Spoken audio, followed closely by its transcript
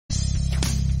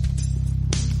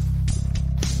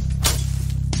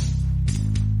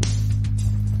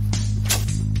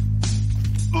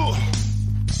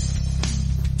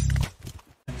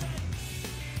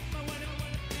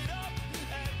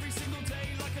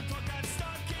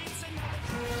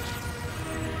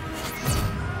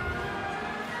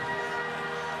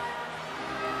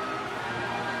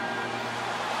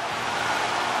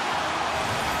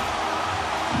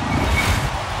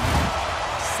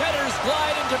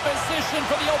position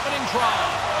for the opening draw.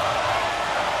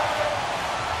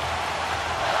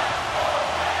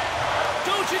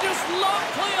 Don't you just love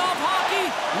playoff hockey?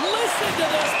 Listen to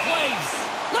this place.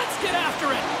 Let's get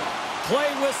after it. Play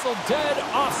whistle dead,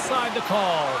 offside the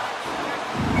call.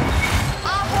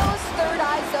 Aho's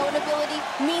third-eye zone ability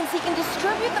means he can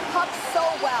distribute the puck so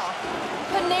well.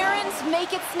 Panarin's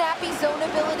make-it-snappy zone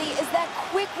ability is that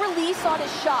quick release on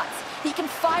his shots. He can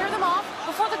fire them off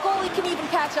before the goalie can even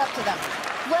catch up to them.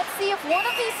 Let's see if one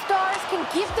of these stars can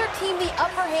give their team the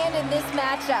upper hand in this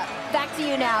matchup. Back to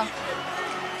you now.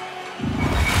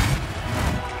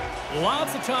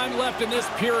 Lots of time left in this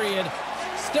period.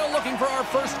 Still looking for our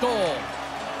first goal.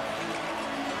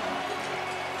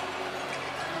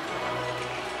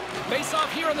 Face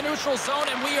off here in the neutral zone,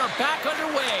 and we are back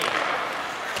underway.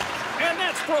 And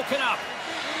that's broken up.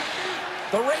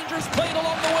 The Rangers playing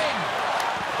along the wing.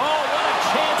 Oh, what a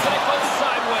chance, and it goes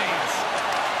sideways.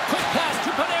 Quick pass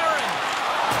to Panarin.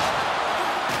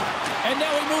 And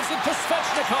now he moves it to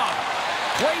Svechnikov.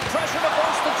 Great pressure to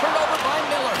force the turnover by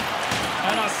Miller.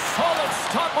 And a solid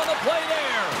stop on the play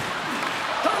there.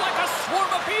 They're like a swarm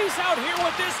of bees out here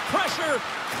with this pressure.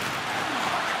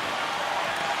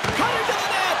 Cut into the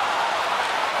net.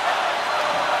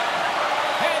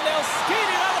 And they'll skate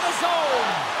it out of the zone.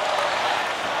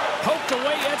 Poked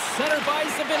away at center by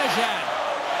Zibanejad.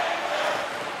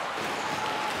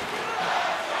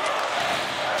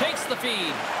 Takes the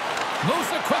feed. Moves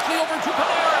it quickly over to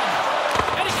Panarin.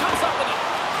 And he comes up with it.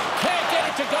 Can't get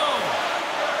it to go.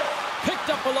 Picked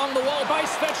up along the wall by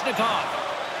Svechnikov.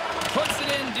 Puts it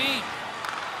in deep.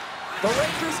 The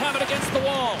Rangers have it against the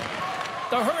wall.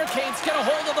 The Hurricanes get a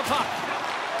hold of the puck.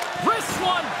 Wrist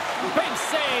one. Big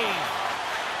save.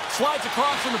 Slides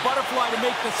across in the butterfly to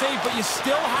make the save, but you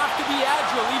still have to be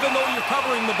agile even though you're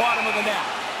covering the bottom of the net.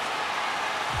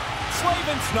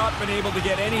 Slavin's not been able to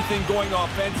get anything going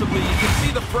offensively. You can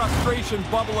see the frustration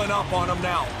bubbling up on him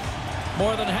now.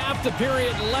 More than half the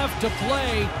period left to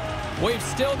play. We've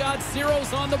still got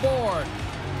zeros on the board.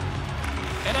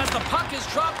 And as the puck is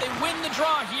dropped, they win the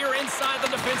draw here inside the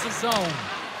defensive zone.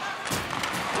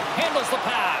 Handles the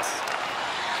pass.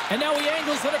 And now he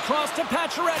angles it across to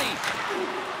Pacioretty.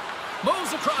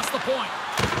 Moves across the point.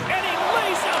 And he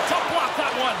lays out to block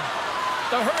that one.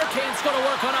 The Hurricanes going to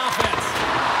work on offense.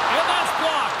 And that's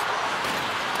blocked.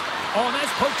 Oh, and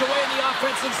that's poked away in the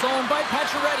offensive zone by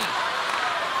Pacioretty.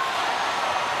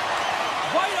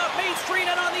 Right up Main Street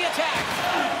and on the attack.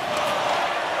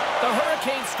 The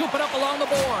Hurricanes scoop it up along the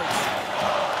boards.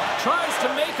 Tries to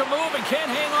make a move and can't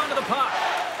hang on to the puck.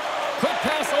 Quick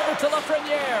pass over to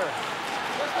Lafreniere.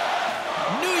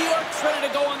 New York's ready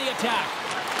to go on the attack.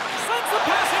 Sends the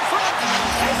pass in front.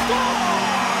 They score!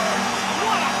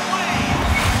 What a play!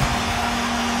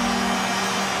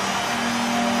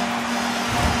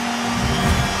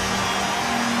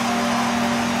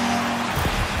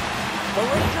 The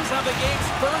Rangers have the game's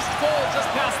first goal just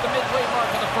past the midway mark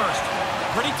of the first.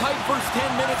 Pretty tight first 10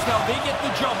 minutes now. They get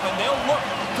the jump, and they'll look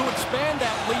to expand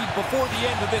that lead before the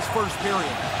end of this first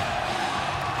period.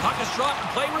 Puck is dropped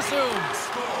and play resumes.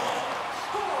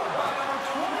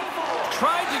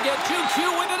 Tried to get too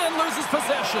cute with it and loses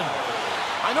possession.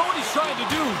 I know what he's trying to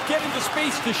do, get into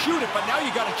space to shoot it, but now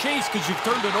you got to chase because you've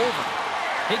turned it over.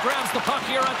 He grabs the puck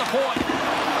here at the point.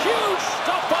 Huge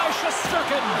stop by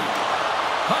Shesterkin.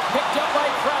 Puck picked up by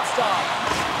Kravtsov.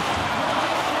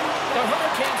 The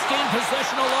Hurricanes gain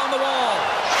possession along the wall.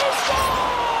 He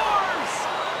scores!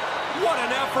 What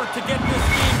an effort to get this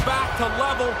game back to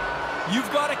level.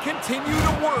 You've got to continue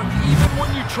to work even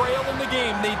when you trail in the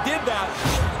game. They did that,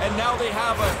 and now they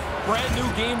have a brand new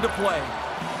game to play.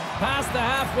 Past the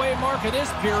halfway mark of this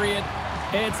period,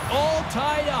 it's all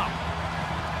tied up.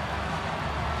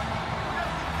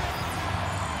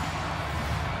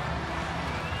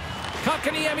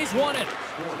 Kotkaniemi's won it.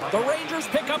 The Rangers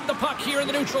pick up the puck here in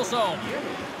the neutral zone.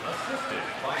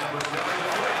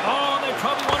 Oh, they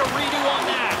probably want a redo on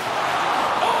that.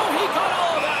 Oh, he got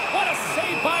all of that. What a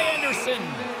save by Anderson.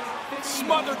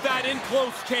 Smothered that in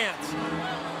close chance.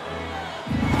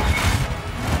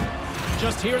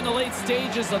 Just here in the late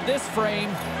stages of this frame,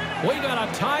 we got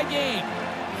a tie game.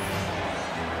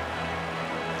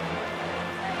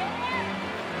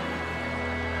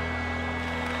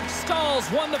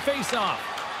 Stahls won the faceoff.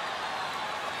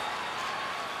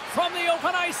 From the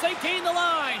open ice, they gain the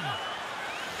line.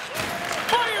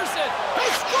 Fires it. He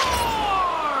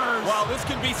scores! Wow, this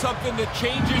could be something that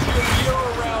changes your year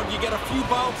around. You get a few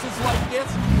bounces like this,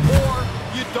 or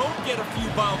you don't get a few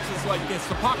bounces like this.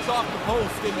 The puck's off the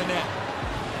post in the net.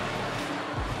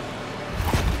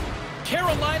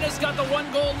 Carolina's got the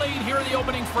 1-goal lead here in the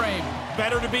opening frame.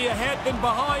 Better to be ahead than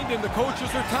behind, and the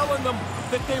coaches are telling them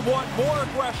that they want more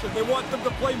aggression. They want them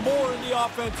to play more in the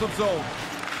offensive zone.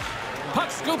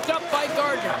 Puck scooped up by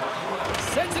Gardner.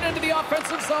 Sends it into the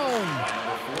offensive zone.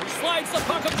 Slides the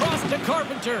puck across to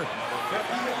Carpenter.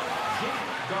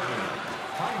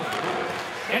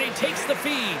 And he takes the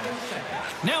feed.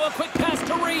 Now a quick pass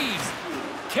to Reeves.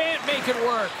 Can't make it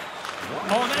work.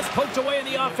 Oh, and that's poked away in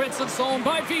the offensive zone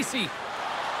by Vesey.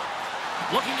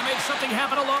 Looking to make something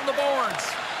happen along the boards.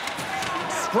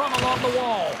 Scrum along the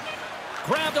wall.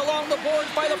 Grabbed along the boards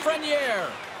by Lafreniere.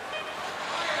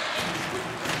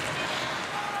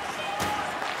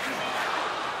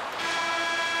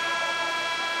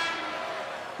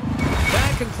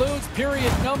 That concludes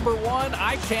period number 1.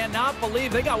 I cannot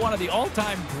believe they got one of the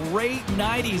all-time great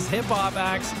 90s hip-hop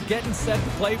acts getting set to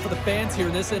play for the fans here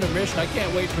in this intermission. I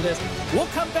can't wait for this. We'll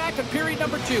come back in period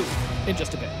number 2 in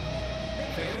just a bit.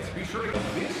 Fans, be sure to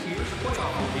get this year's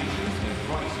playoff locations and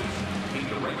prices. Keep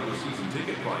the regular season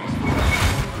ticket price.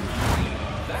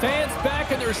 Fans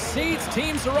back in their seats.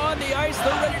 Teams are on the ice.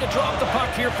 They're ready to drop the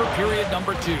puck here for period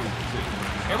number 2.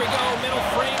 Here we go. Middle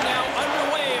frame now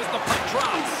underway as the puck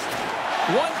drops.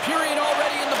 1 period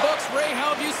already in the books. Ray,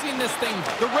 how have you seen this thing?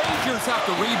 The Rangers have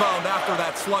to rebound after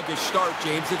that sluggish start,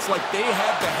 James. It's like they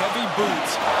had the heavy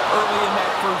boots early in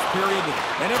that first period.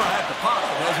 They never had the puck,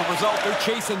 and as a result, they're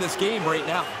chasing this game right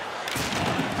now.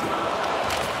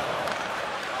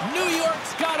 New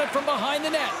York's got it from behind the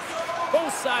net.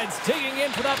 Both sides digging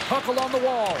in for that puck along the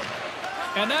wall.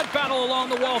 And that battle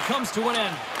along the wall comes to an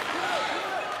end.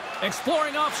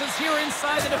 Exploring options here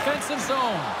inside the defensive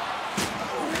zone.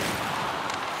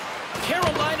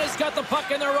 Carolina's got the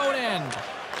puck in their own end.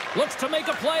 Looks to make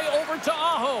a play over to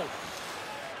Aho.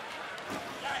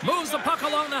 Moves the puck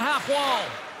along the half wall.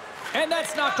 And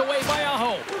that's knocked away by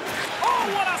Aho. Oh,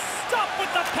 what a stop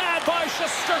with the pad by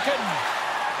Shesterkin.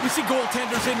 You see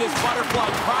goaltenders in this butterfly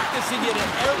practicing it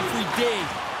every day.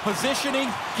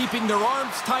 Positioning, keeping their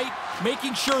arms tight,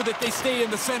 making sure that they stay in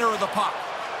the center of the puck.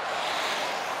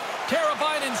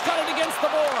 Teravainen's got it against the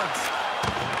boards.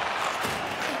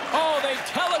 Oh, they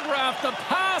telegraphed the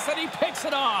pass, and he picks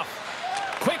it off.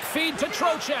 Quick feed to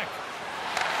Trocheck.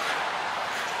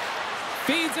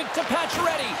 Feeds it to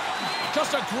Pacioretty.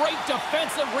 Just a great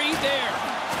defensive read there.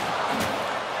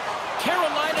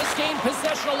 Carolina's gained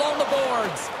possession along the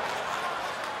boards.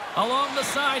 Along the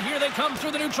side, here they come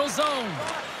through the neutral zone.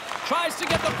 Tries to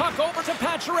get the puck over to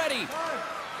Pacioretty.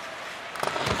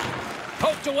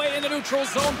 Poked away in the neutral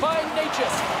zone by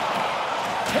Natchez.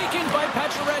 Taken by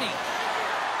Pacioretty.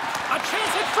 A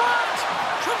chance in front!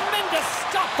 Tremendous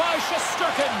stop by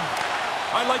Shesterkin.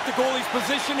 I like the goalie's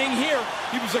positioning here.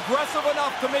 He was aggressive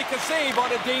enough to make a save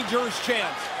on a dangerous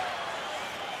chance.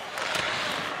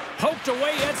 Poked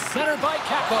away at center by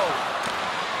Kakko.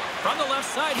 From the left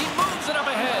side, he moves it up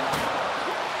ahead.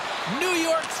 New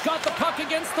York's got the puck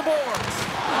against the boards.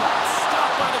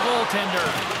 Stopped by the goaltender.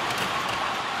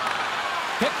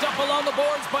 Picked up along the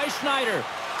boards by Schneider.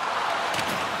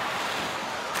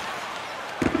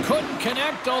 Couldn't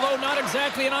connect, although not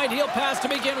exactly an ideal pass to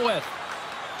begin with.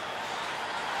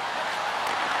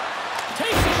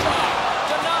 Takes a shot.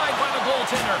 Denied by the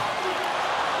goaltender.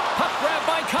 Puck grab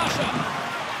by Kasha.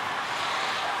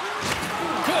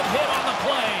 Good hit on the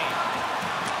play.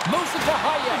 Moves it to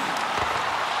Hayek.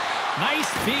 Nice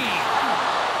feed.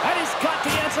 And he's got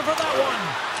the answer for that one.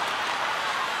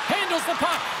 Handles the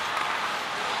puck.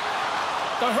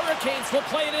 The Hurricanes will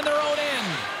play it in their own end.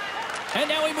 And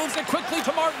now he moves it quickly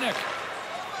to Martinick.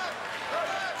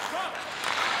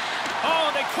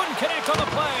 Oh, they couldn't connect on the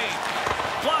play.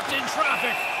 Blocked in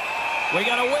traffic. We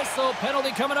got a whistle.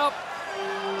 Penalty coming up.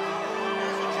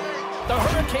 The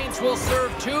Hurricanes will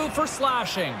serve 2 for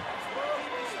slashing.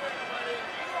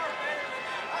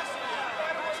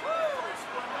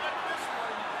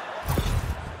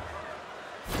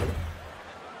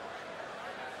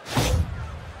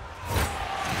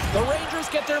 The Rangers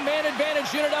get their man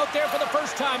advantage unit out there for the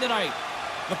first time tonight.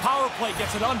 The power play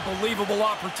gets an unbelievable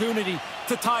opportunity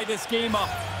to tie this game up.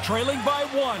 Trailing by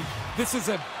 1. This is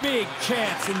a big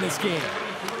chance in this game.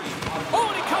 Oh,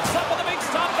 and he comes up with a big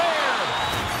stop there.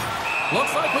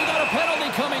 Looks like we got a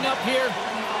penalty coming up here.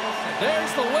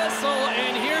 There's the whistle,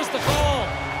 and here's the call.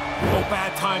 No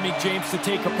bad timing, James, to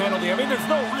take a penalty. I mean, there's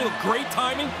no real great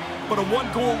timing, but a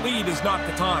 1-goal lead is not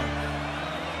the time.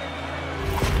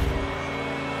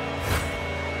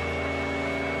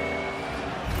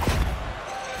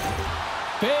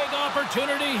 Big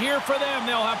opportunity here for them.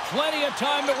 They'll have plenty of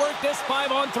time to work this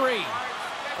 5-on-3.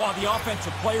 While the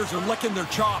offensive players are licking their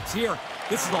chops here,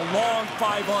 This is a long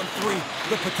 5-on-3.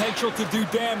 The potential to do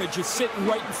damage is sitting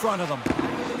right in front of them.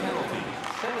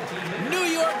 New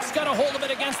York's got a hold of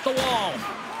it against the wall.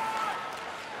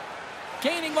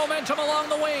 Gaining momentum along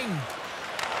the wing.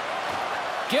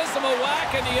 Gives them a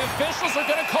whack, and the officials are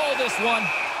going to call this one.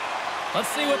 Let's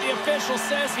see what the official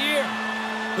says here.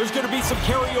 There's going to be some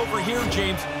carryover here,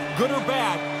 James. Good or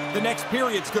bad, the next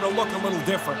period's going to look a little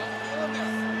different.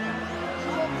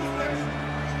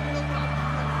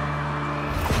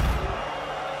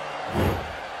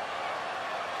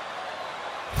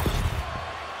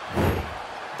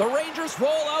 The Rangers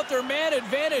roll out their man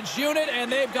advantage unit,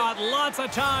 and they've got lots of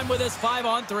time with this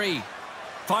 5-on-3.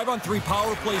 5-on-3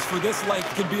 power plays for this length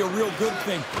can be a real good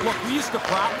thing. Look, we used to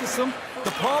practice them.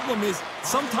 The problem is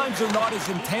sometimes they're not as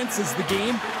intense as the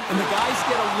game, and the guys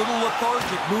get a little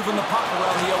lethargic moving the puck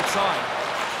around the outside.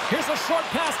 Here's a short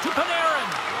pass to Panarin.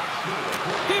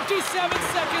 57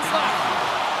 seconds left.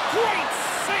 Great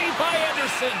save by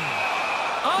Anderson.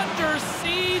 Under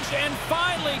siege, and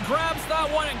finally grabs that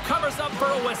one and covers up for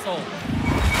a whistle.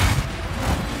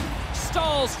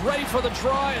 Stahl's ready for the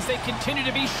draw as they continue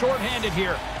to be shorthanded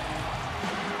here.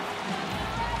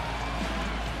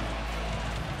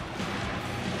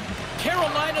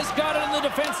 Carolina's got it in the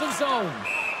defensive zone.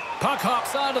 Puck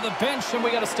hops onto the bench, and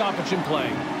we got a stoppage in play.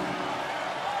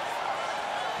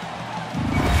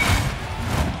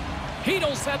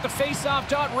 Heedle's at the face-off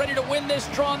dot, ready to win this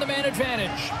draw on the man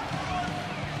advantage.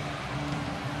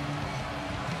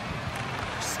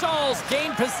 Stahl's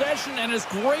gained possession, and his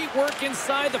great work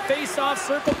inside the face-off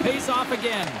circle pays off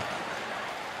again.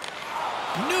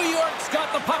 New York's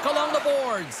got the puck along the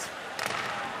boards.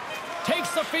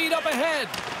 Takes the feed up ahead.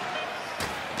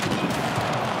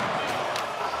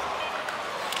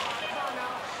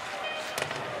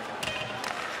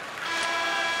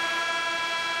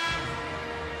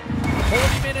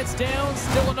 Minutes down,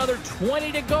 still another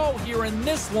 20 to go here in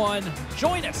this one.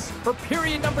 Join us for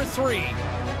period number 3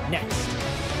 next.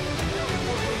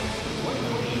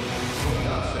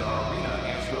 Arena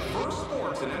as the first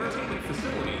sports and entertainment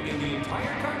facility in the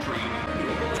entire country.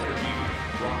 Global Energy.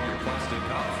 Drop your plastic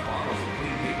cups, bottles, and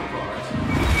clean paper products.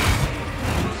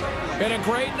 Been a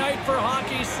great night for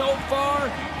hockey so far.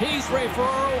 He's Ray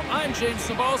Ferraro. I'm James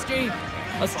Cybulski.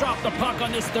 Let's drop the puck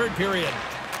on this third period.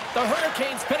 The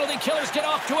Hurricanes penalty killers get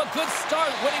off to a good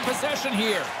start, winning possession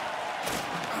here.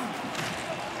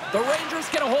 The Rangers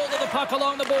get a hold of the puck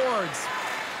along the boards.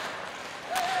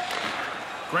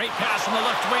 Great pass from the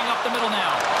left wing up the middle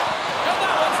now. And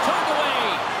that one's turned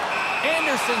away.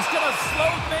 Anderson's going to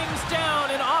slow things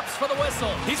down and opts for the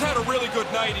whistle. He's had a really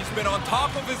good night. He's been on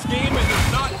top of his game, and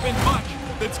there's not been much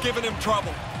that's given him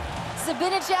trouble.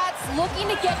 Zibanejad's looking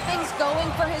to get things going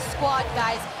for his squad,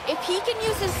 guys. If he can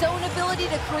use his zone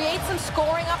ability to create some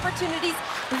scoring opportunities,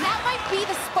 that might be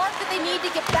the spark that they need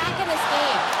to get back in this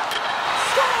game.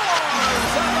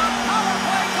 Scores! And the power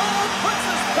play goal puts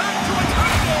us back to a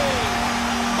tie game.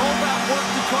 All that work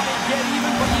to try and get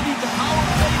even, but you need the power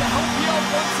play to help you out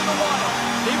once in a while.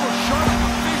 They were sharp,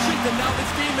 efficient, and now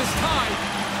this game is tied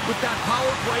with that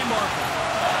power play marker.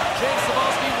 James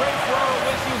Cybulski, Ray Ferraro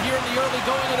with you here in the early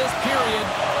going of this period.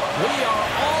 We are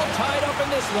all tied up in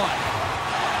this one.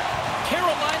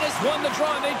 Carolina's won the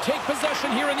draw, and they take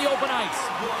possession here in the open ice.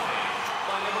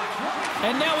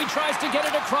 And now he tries to get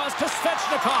it across to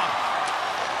Svechnikov.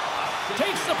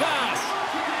 Takes the pass.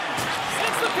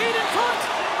 Sends the feed in front,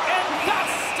 and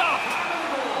that's stopped.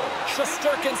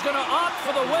 Shesterkin's going to opt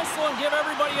for the whistle and give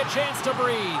everybody a chance to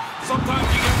breathe. Sometimes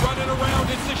you get running around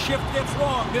as the shift gets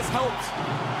long. This helps.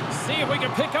 See if we can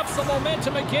pick up some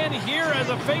momentum again here as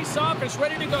a face-off is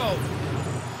ready to go.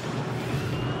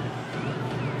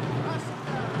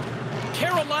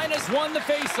 Carolina's won the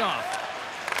face-off.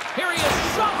 Here he is,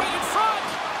 shot right in front.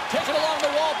 Taken along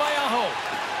the wall by Aho.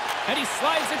 And he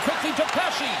slides it quickly to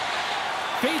Pesci.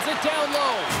 Feeds it down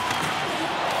low.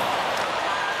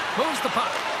 Moves the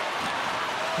puck.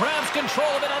 Grabs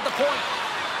control of it at the point.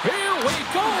 Here we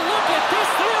go. Look at this.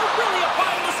 They're really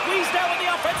applying the squeeze down in the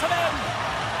offensive end.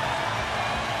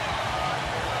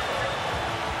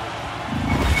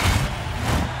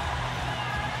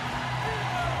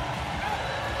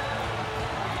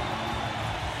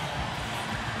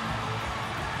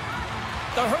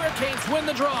 The Hurricanes win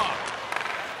the draw.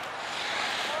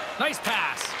 Nice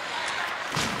pass.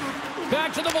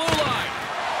 Back to the blue line.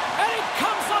 And he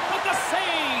comes up with the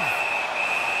save.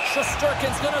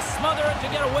 Shesterkin's going to smother it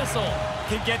to get a whistle.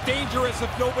 Can get dangerous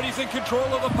if nobody's in control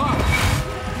of the puck.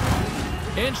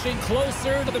 Inching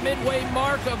closer to the midway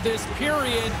mark of this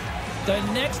period. The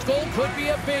next goal could be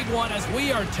a big one as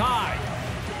we are tied.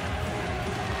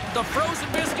 The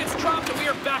frozen biscuits dropped and we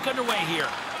are back underway here.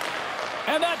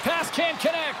 And that pass can't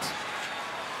connect.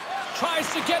 Tries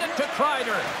to get it to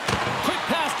Kreider. Quick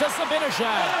pass to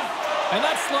Zibanejad. And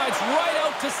that slides right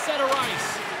out to center ice.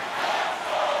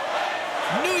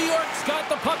 New York's got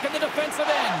the puck in the defensive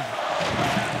end.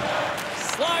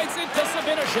 Slides it to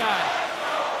Zibanejad.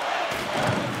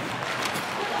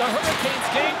 The Hurricanes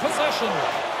gain possession.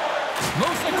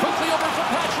 Moves it quickly over to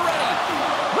Pacioretty.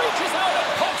 Reaches out and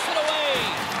pokes it away.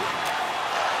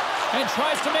 And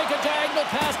tries to make a diagonal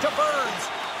pass to Burns.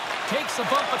 Takes a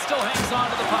bump, but still hangs on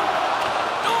to the puck.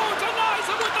 Oh, denies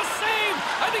him with the save!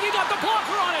 I think he got the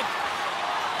blocker on it.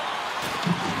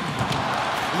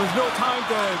 There's no time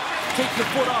to take your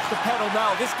foot off the pedal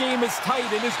now. This game is tight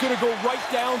and is going to go right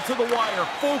down to the wire.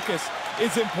 Focus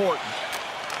is important.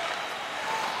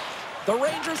 The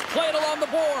Rangers play it along the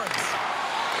boards.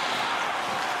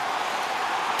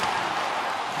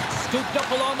 Scooped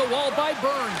up along the wall by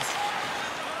Burns.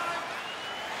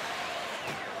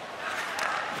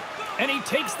 And he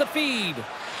takes the feed.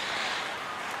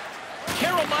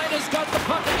 Carolina's got the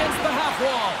puck against the half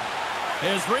wall.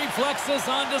 His reflexes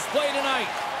on display tonight.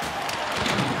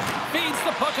 Feeds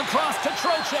the puck across to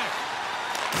Trocheck.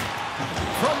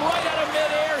 From right out of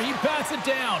midair, he bats it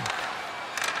down.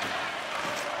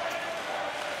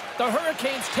 The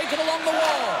Hurricanes take it along the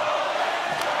wall.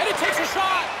 And he takes a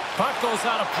shot. Puck goes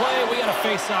out of play. We got a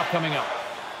face-off coming up.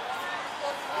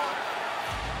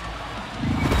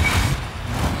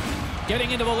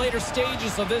 Getting into the later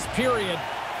stages of this period,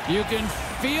 you can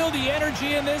feel the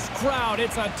energy in this crowd.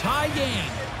 It's a tie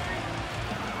game.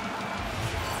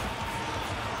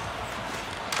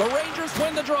 The Rangers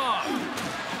win the draw.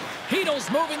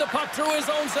 Hedo's moving the puck through his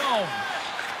own zone.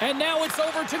 And now it's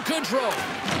over to Goodrow.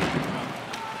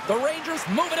 The Rangers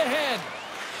move it ahead.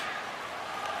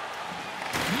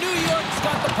 New York's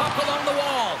got the puck along the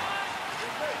wall.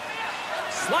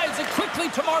 Slides it quickly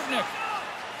to Martinic.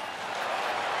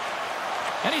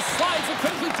 And he slides it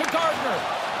quickly to Gardner.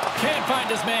 Can't find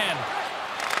his man.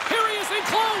 Here he is in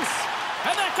close.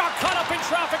 And that got caught up in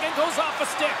traffic and goes off a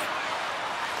stick.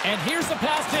 And here's the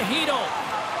pass to Hedo.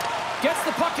 Gets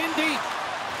the puck in deep.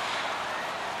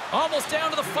 Almost down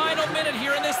to the final minute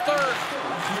here in this third.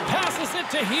 Passes it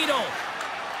to Hedo.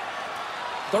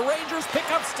 The Rangers pick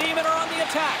up steam and are on the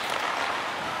attack.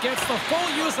 Gets the full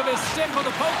use of his stick on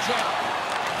the poke check.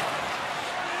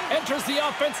 Enters the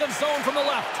offensive zone from the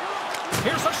left.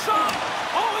 Here's a shot.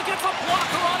 Oh, he gets a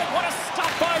blocker on it. What a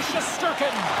stop by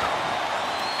Shesterkin.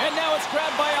 And now it's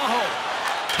grabbed by Aho.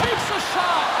 Takes a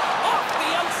shot off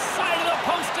the outside of the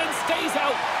post and stays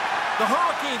out. The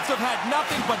Hurricanes have had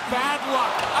nothing but bad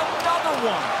luck. Another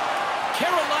one.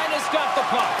 Carolina's got the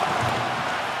puck.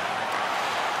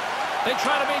 They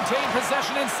try to maintain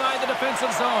possession inside the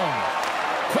defensive zone.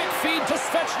 Quick feed to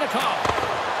Svechnikov.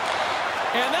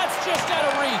 And that's just out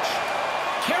of reach.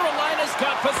 Carolina's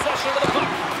got possession of the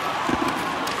puck.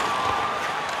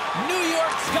 New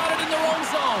York's got it in their own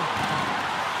zone.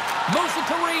 Moves it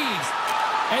to Reeves.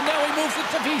 And now he moves it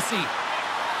to Vesey.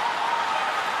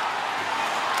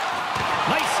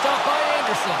 Nice stop by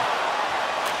Anderson.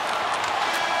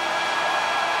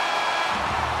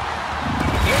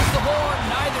 Here's the board.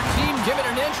 Neither team giving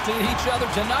an inch to each other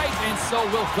tonight, and so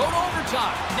we'll go to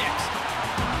overtime next.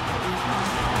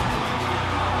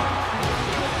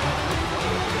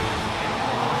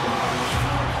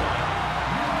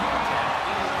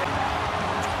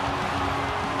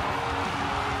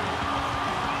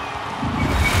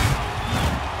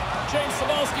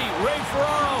 Ray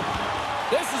Ferraro.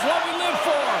 This is what we live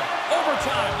for.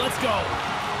 Overtime. Let's go.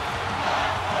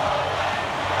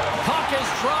 Puck is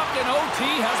dropped and OT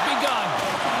has begun.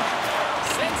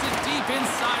 Sends it deep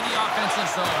inside the offensive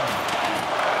zone.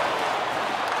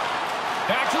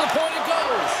 Back to the point it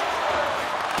goes.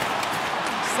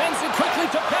 Sends it quickly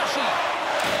to Pesce.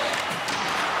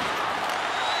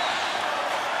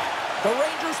 The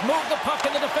Rangers move the puck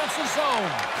in the defensive zone.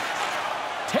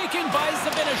 Taken by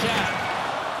Zibanejad.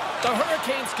 The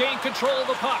Hurricanes gain control of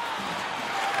the puck.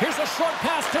 Here's a short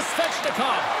pass to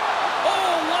Svechnikov.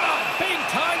 Oh, what a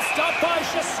big-time stop by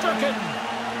Shesterkin.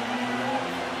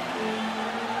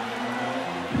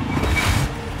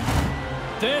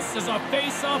 This is a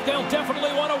face-off they'll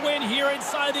definitely want to win here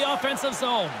inside the offensive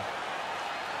zone.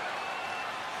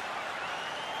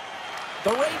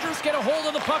 The Rangers get a hold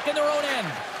of the puck in their own end.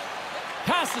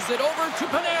 Passes it over to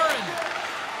Panarin.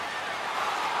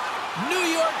 New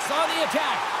York's on the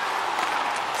attack.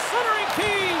 Centering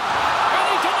feed, and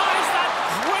he denies that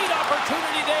great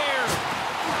opportunity there.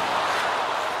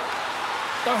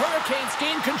 The Hurricanes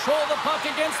gain control of the puck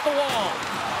against the wall.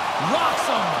 Rocks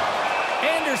him.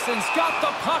 Anderson's got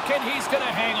the puck, and he's going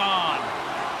to hang on.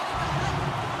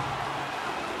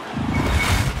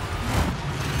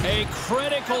 A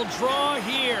critical draw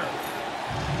here.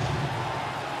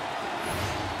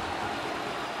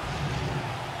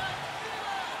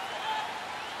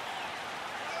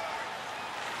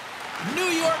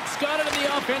 New York's got it in the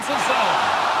offensive zone.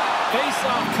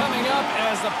 Face-off coming up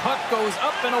as the puck goes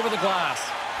up and over the glass.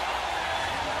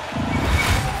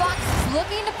 Fox is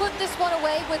looking to put this one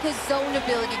away with his zone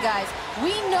ability, guys.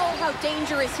 We know how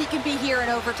dangerous he can be here in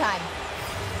overtime.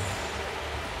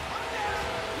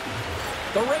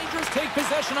 The Rangers take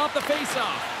possession off the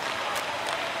face-off.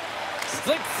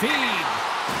 Slick feed.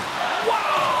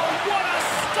 Wow, what a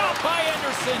stop by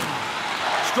Anderson.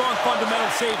 Strong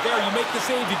fundamental save there. You make the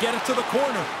save, you get it to the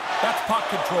corner. That's puck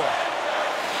control.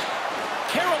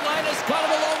 Carolina's got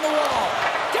him along the wall.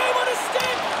 Game on his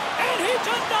stick, and he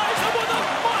denies him with a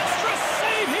monstrous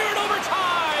save here in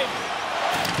overtime.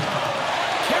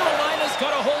 Carolina's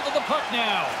got a hold of the puck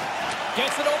now.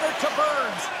 Gets it over to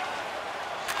Burns.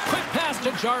 Quick pass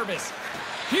to Jarvis.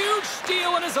 Huge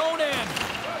steal in his own end.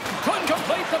 Couldn't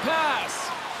complete the pass.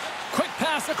 Quick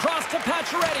pass across to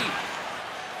Pacioretty.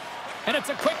 And it's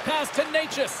a quick pass to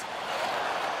Natchez.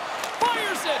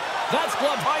 Fires it. That's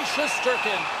gloved by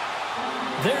Shesterkin.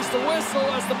 There's the whistle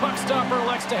as the puck stopper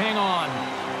elects to hang on.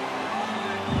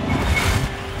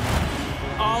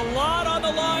 A lot on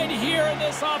the line here in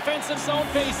this offensive zone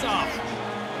faceoff.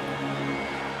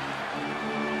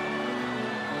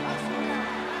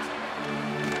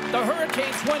 The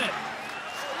Hurricanes win it.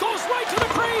 Goes right to the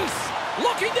crease.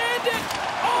 Looking to end it.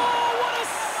 Oh, what a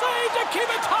save to keep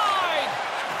it tied.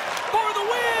 For the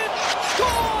win.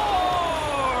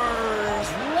 Scores.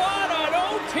 What an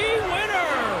OT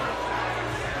winner.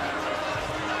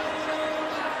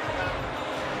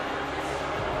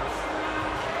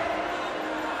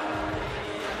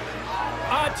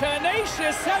 A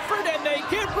tenacious effort, and they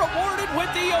get rewarded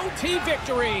with the OT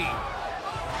victory.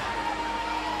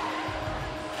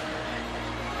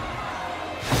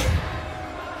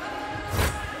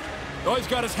 Oh, he's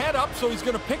got his head up, so he's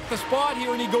going to pick the spot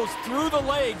here, and he goes through the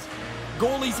legs.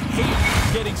 Goalies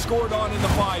hate getting scored on in the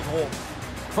 5-hole.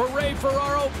 For Ray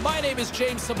Ferraro, my name is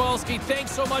James Cybulski.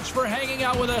 Thanks so much for hanging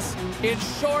out with us in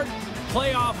short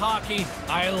playoff hockey.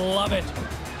 I love it.